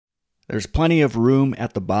There's plenty of room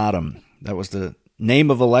at the bottom. That was the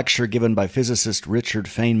name of a lecture given by physicist Richard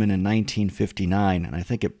Feynman in 1959, and I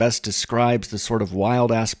think it best describes the sort of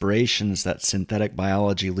wild aspirations that synthetic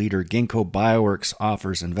biology leader Ginkgo Bioworks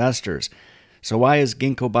offers investors. So why is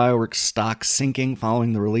Ginkgo Bioworks stock sinking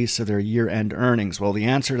following the release of their year-end earnings? Well, the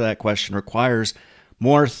answer to that question requires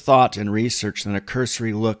more thought and research than a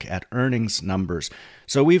cursory look at earnings numbers.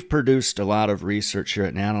 So we've produced a lot of research here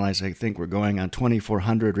at Nanalyze. I think we're going on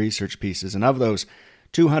 2,400 research pieces, and of those,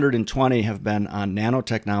 220 have been on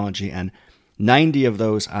nanotechnology and 90 of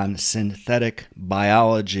those on synthetic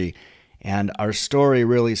biology. And our story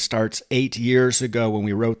really starts 8 years ago when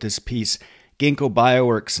we wrote this piece, Ginkgo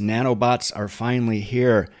Bioworks Nanobots Are Finally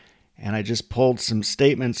Here. And I just pulled some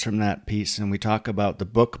statements from that piece, and we talk about the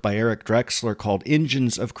book by Eric Drexler called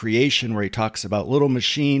Engines of Creation, where he talks about little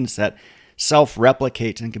machines that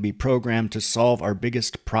self-replicate and can be programmed to solve our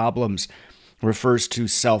biggest problems. Refers to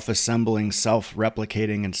self-assembling,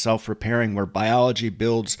 self-replicating, and self-repairing, where biology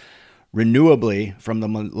builds renewably from the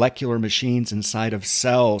molecular machines inside of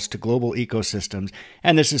cells to global ecosystems.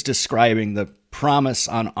 And this is describing the promise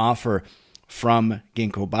on offer from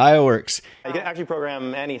Ginkgo Bioworks. You can actually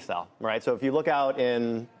program any cell, right? So if you look out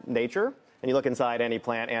in nature and you look inside any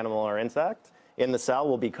plant, animal, or insect, in the cell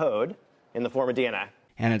will be code in the form of DNA.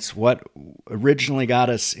 And it's what originally got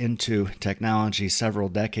us into technology several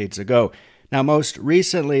decades ago. Now, most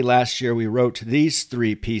recently, last year, we wrote these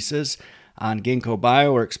 3 pieces on Ginkgo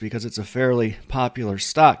Bioworks because it's a fairly popular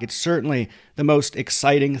stock. It's certainly the most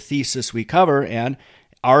exciting thesis we cover, and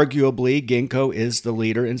arguably, Ginkgo is the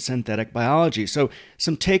leader in synthetic biology. So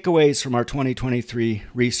some takeaways from our 2023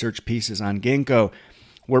 research pieces on Ginkgo.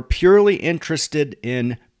 We're purely interested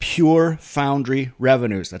in pure foundry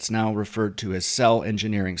revenues. That's now referred to as cell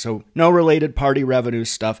engineering. So no related party revenue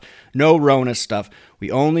stuff, no RONA stuff.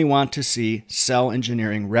 We only want to see cell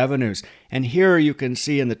engineering revenues. And here you can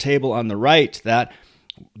see in the table on the right that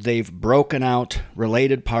they've broken out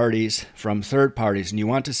related parties from third parties, and you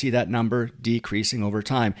want to see that number decreasing over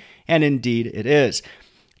time. And indeed it is.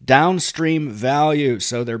 Downstream value.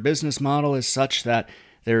 So their business model is such that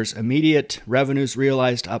there's immediate revenues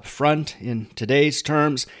realized up front in today's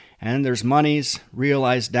terms, and there's monies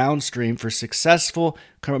realized downstream for successful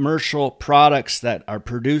commercial products that are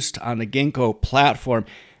produced on the Ginkgo platform.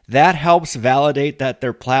 That helps validate that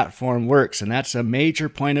their platform works, and that's a major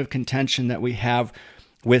point of contention that we have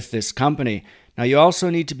with this company. Now, you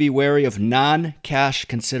also need to be wary of non-cash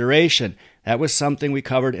consideration. That was something we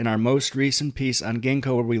covered in our most recent piece on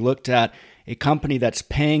Ginkgo, where we looked at a company that's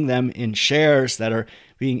paying them in shares that are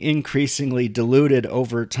being increasingly diluted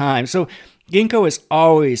over time. So Ginkgo has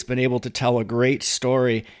always been able to tell a great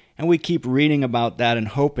story, and we keep reading about that and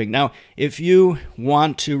hoping. Now, if you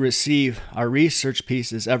want to receive our research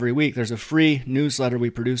pieces every week, there's a free newsletter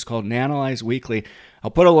we produce called Nanalyze Weekly.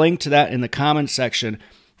 I'll put a link to that in the comments section.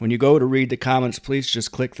 When you go to read the comments, please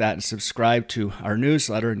just click that and subscribe to our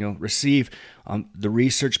newsletter, and you'll receive the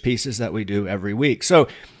research pieces that we do every week. So,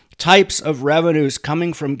 types of revenues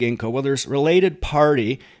coming from Ginkgo. Well, there's related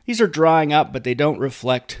party. These are drawing up, but they don't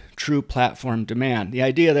reflect true platform demand. The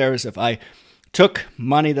idea there is if I took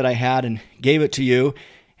money that I had and gave it to you,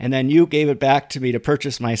 and then you gave it back to me to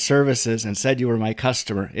purchase my services and said you were my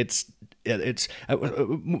customer, it's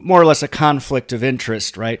more or less a conflict of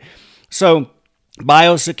interest, right? So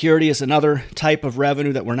biosecurity is another type of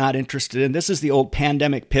revenue that we're not interested in. This is the old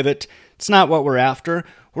pandemic pivot. It's not what we're after.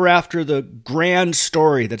 We're after the grand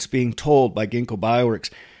story that's being told by Ginkgo Bioworks.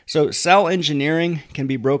 So cell engineering can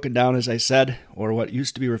be broken down, as I said, or what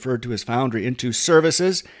used to be referred to as foundry, into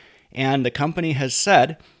services. And the company has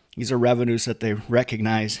said, these are revenues that they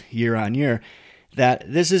recognize year on year, that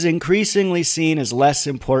this is increasingly seen as less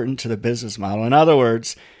important to the business model. In other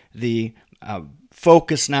words, the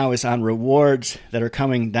focus now is on rewards that are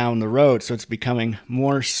coming down the road, so it's becoming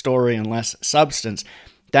more story and less substance.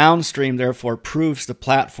 Downstream, therefore, proves the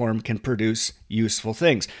platform can produce useful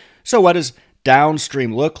things. So what does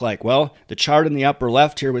downstream look like? Well, the chart in the upper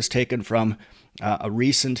left here was taken from a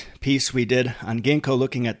recent piece we did on Ginkgo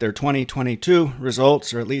looking at their 2022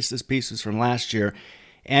 results, or at least this piece was from last year.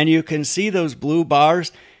 And you can see those blue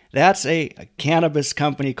bars. That's a cannabis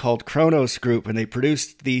company called Kronos Group, and they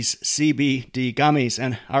produced these CBD gummies.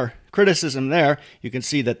 And our criticism there, you can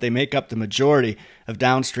see that they make up the majority of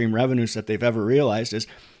downstream revenues that they've ever realized,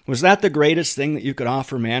 was that the greatest thing that you could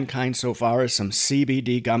offer mankind so far is some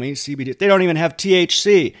CBD gummies? CBD, they don't even have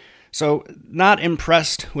THC. So not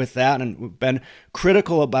impressed with that, and we've been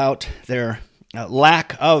critical about their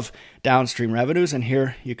lack of downstream revenues. And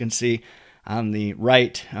here you can see on the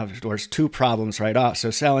right, there's 2 problems right off. So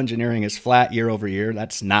cell engineering is flat year over year.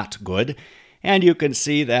 That's not good. And you can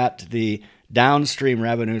see that the downstream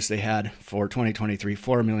revenues they had for 2023,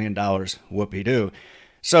 $4 million, whoopee-doo.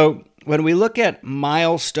 So when we look at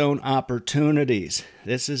milestone opportunities,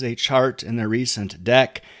 this is a chart in the recent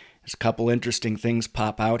deck. There's a couple interesting things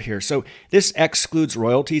pop out here. So this excludes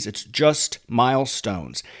royalties. It's just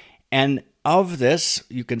milestones. And of this,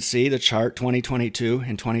 you can see the chart 2022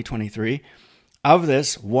 and 2023. Of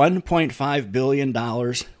this, $1.5 billion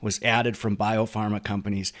was added from biopharma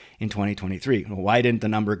companies in 2023. Well, why didn't the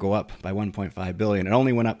number go up by $1.5 billion? It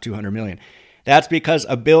only went up $200 million. That's because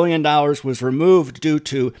 $1 billion was removed due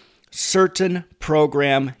to certain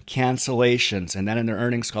program cancellations. And then in their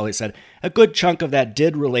earnings call, they said a good chunk of that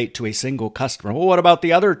did relate to a single customer. Well, what about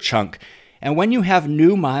the other chunk? And when you have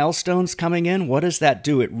new milestones coming in, what does that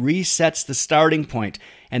do? It resets the starting point.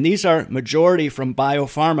 And these are majority from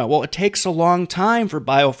biopharma. Well, it takes a long time for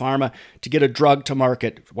biopharma to get a drug to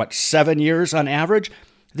market. 7 years on average?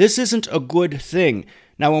 This isn't a good thing.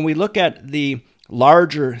 Now, when we look at the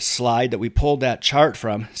larger slide that we pulled that chart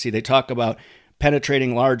from, see, they talk about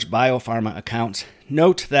penetrating large biopharma accounts.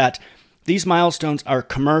 Note that these milestones are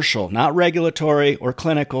commercial, not regulatory or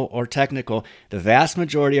clinical or technical. The vast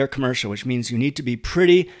majority are commercial, which means you need to be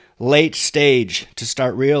pretty late stage to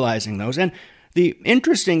start realizing those. And the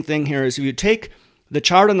interesting thing here is if you take the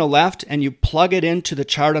chart on the left and you plug it into the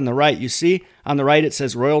chart on the right, you see on the right it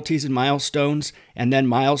says royalties and milestones and then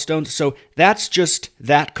milestones. So that's just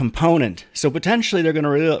that component. So potentially they're going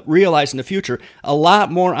to realize in the future a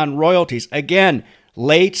lot more on royalties. Again,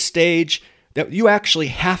 late stage, that you actually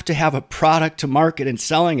have to have a product to market and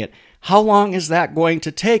selling it. How long is that going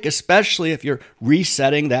to take, especially if you're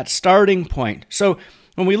resetting that starting point? So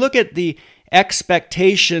when we look at the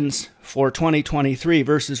expectations for 2023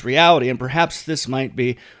 versus reality, and perhaps this might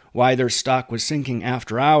be why their stock was sinking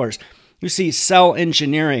after hours, you see cell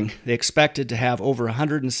engineering, they expected to have over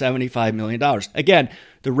 $175 million. Again,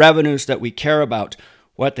 the revenues that we care about,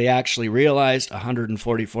 what they actually realized,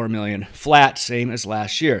 $144 million, flat, same as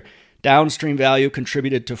last year. Downstream value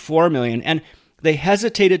contributed to $4 million, and they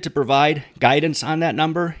hesitated to provide guidance on that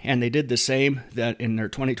number, and they did the same that in their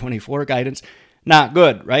 2024 guidance. Not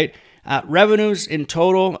good, right? Revenues in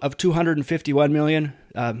total of $251 million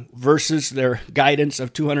versus their guidance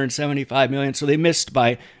of $275 million, so they missed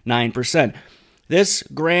by 9%. This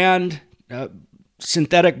grand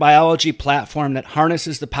synthetic biology platform that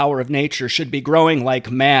harnesses the power of nature should be growing like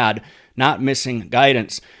mad, not missing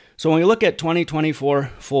guidance. So when we look at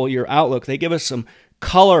 2024 full year outlook, they give us some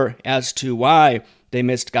color as to why they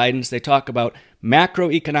missed guidance. They talk about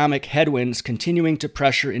macroeconomic headwinds continuing to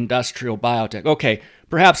pressure industrial biotech. Okay,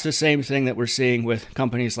 perhaps the same thing that we're seeing with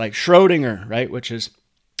companies like Schrödinger, right, which is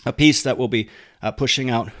a piece that we'll be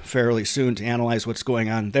pushing out fairly soon to analyze what's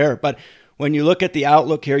going on there. But when you look at the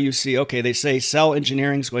outlook here, you see, okay, they say cell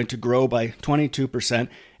engineering is going to grow by 22%.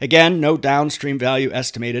 Again, no downstream value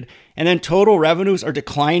estimated. And then total revenues are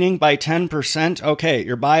declining by 10%. Okay,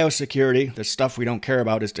 your biosecurity, the stuff we don't care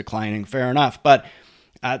about, is declining. Fair enough. But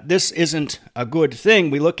this isn't a good thing.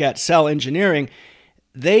 We look at cell engineering.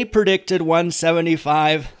 They predicted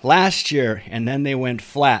 175 last year, and then they went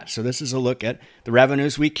flat. So this is a look at the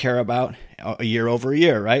revenues we care about year over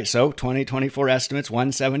year, right? So 2024 estimates,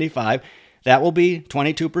 175. That will be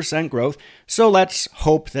 22% growth. So let's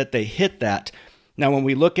hope that they hit that. Now, when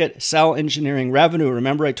we look at cell engineering revenue,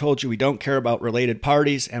 remember I told you we don't care about related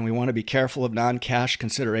parties and we want to be careful of non-cash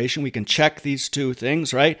consideration. We can check these two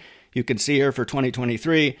things, right? You can see here for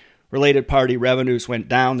 2023, related party revenues went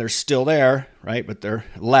down. They're still there, right? But they're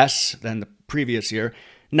less than the previous year.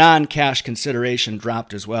 Non-cash consideration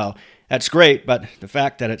dropped as well. That's great, but the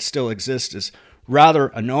fact that it still exists is rather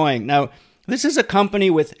annoying. Now, this is a company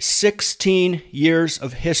with 16 years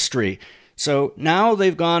of history. So now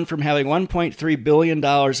they've gone from having $1.3 billion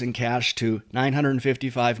in cash to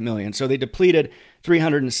 $955 million. So they depleted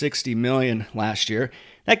 $360 million last year.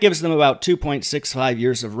 That gives them about 2.65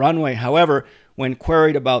 years of runway. However, when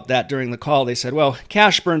queried about that during the call, they said, well,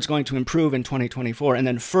 cash burn's going to improve in 2024 and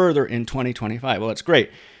then further in 2025. Well, that's great.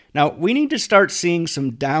 Now, we need to start seeing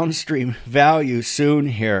some downstream value soon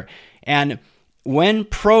here. And when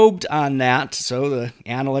probed on that, so the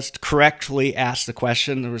analyst correctly asked the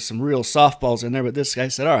question, there was some real softballs in there, but this guy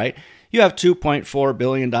said, all right, you have $2.4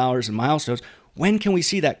 billion in milestones. When can we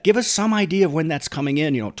see that? Give us some idea of when that's coming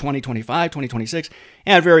in, 2025, 2026,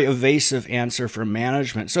 and a very evasive answer from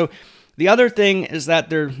management. So the other thing is that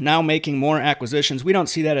they're now making more acquisitions. We don't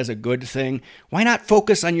see that as a good thing. Why not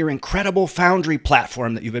focus on your incredible foundry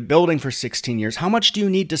platform that you've been building for 16 years? How much do you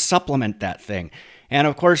need to supplement that thing? And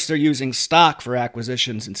of course, they're using stock for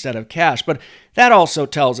acquisitions instead of cash. But that also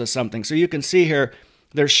tells us something. So you can see here,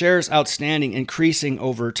 their shares outstanding increasing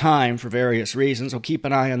over time for various reasons. So keep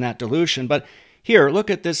an eye on that dilution. But here, look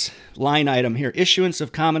at this line item here, issuance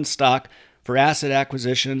of common stock for asset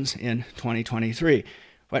acquisitions in 2023.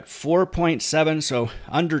 What, 4.7, so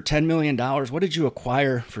under $10 million. What did you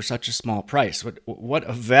acquire for such a small price? What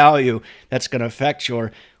a value that's going to affect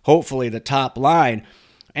your, hopefully, the top line.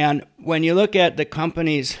 And when you look at the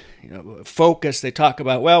company's focus, they talk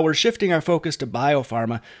about, well, we're shifting our focus to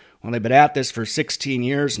biopharma. Well, they've been at this for 16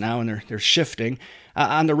 years now, and they're shifting.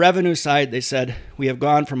 On the revenue side, they said, we have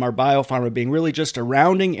gone from our biopharma being really just a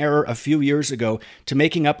rounding error a few years ago to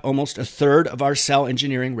making up almost a third of our cell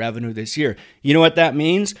engineering revenue this year. You know what that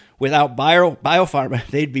means? Without biopharma,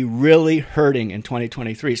 they'd be really hurting in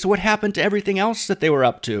 2023. So what happened to everything else that they were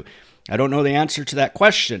up to? I don't know the answer to that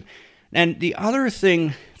question. And the other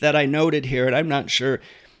thing that I noted here, and I'm not sure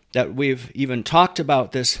that we've even talked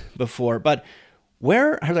about this before, but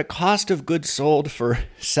where are the cost of goods sold for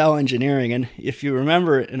cell engineering? And if you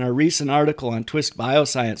remember in our recent article on Twist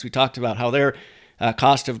Bioscience, we talked about how their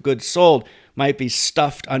cost of goods sold might be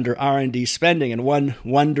stuffed under R&D spending. And one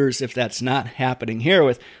wonders if that's not happening here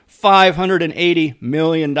with $580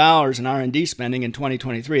 million in R&D spending in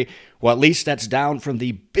 2023. Well, at least that's down from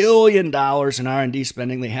the $1 billion in R&D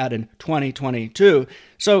spending they had in 2022.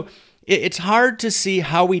 So it's hard to see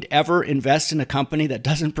how we'd ever invest in a company that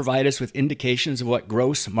doesn't provide us with indications of what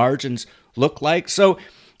gross margins look like. So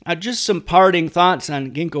just some parting thoughts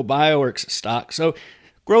on Ginkgo Bioworks stock. So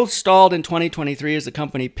growth stalled in 2023 as the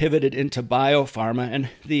company pivoted into biopharma, and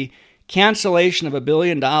the cancellation of $1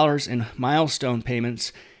 billion in milestone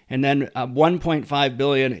payments and then $1.5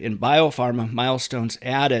 billion in biopharma milestones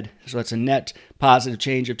added. So it's a net positive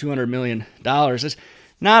change of $200 million. It's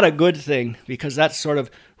not a good thing because that's sort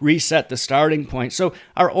of reset the starting point. So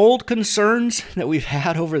our old concerns that we've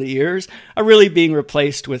had over the years are really being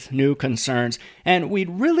replaced with new concerns. And we'd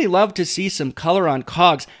really love to see some color on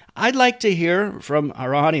COGS. I'd like to hear from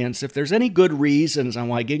our audience if there's any good reasons on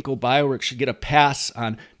why Ginkgo Bioworks should get a pass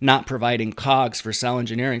on not providing COGS for cell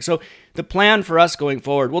engineering. So the plan for us going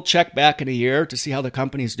forward, we'll check back in a year to see how the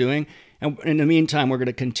company's doing. And in the meantime, we're going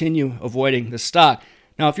to continue avoiding the stock.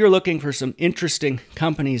 Now, if you're looking for some interesting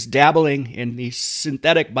companies dabbling in the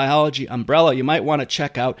synthetic biology umbrella, you might want to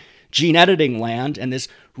check out Gene Editing Land, and this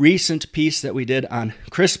recent piece that we did on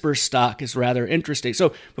CRISPR stock is rather interesting.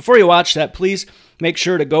 So before you watch that, please make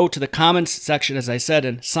sure to go to the comments section, as I said,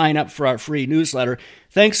 and sign up for our free newsletter.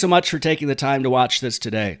 Thanks so much for taking the time to watch this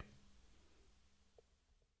today.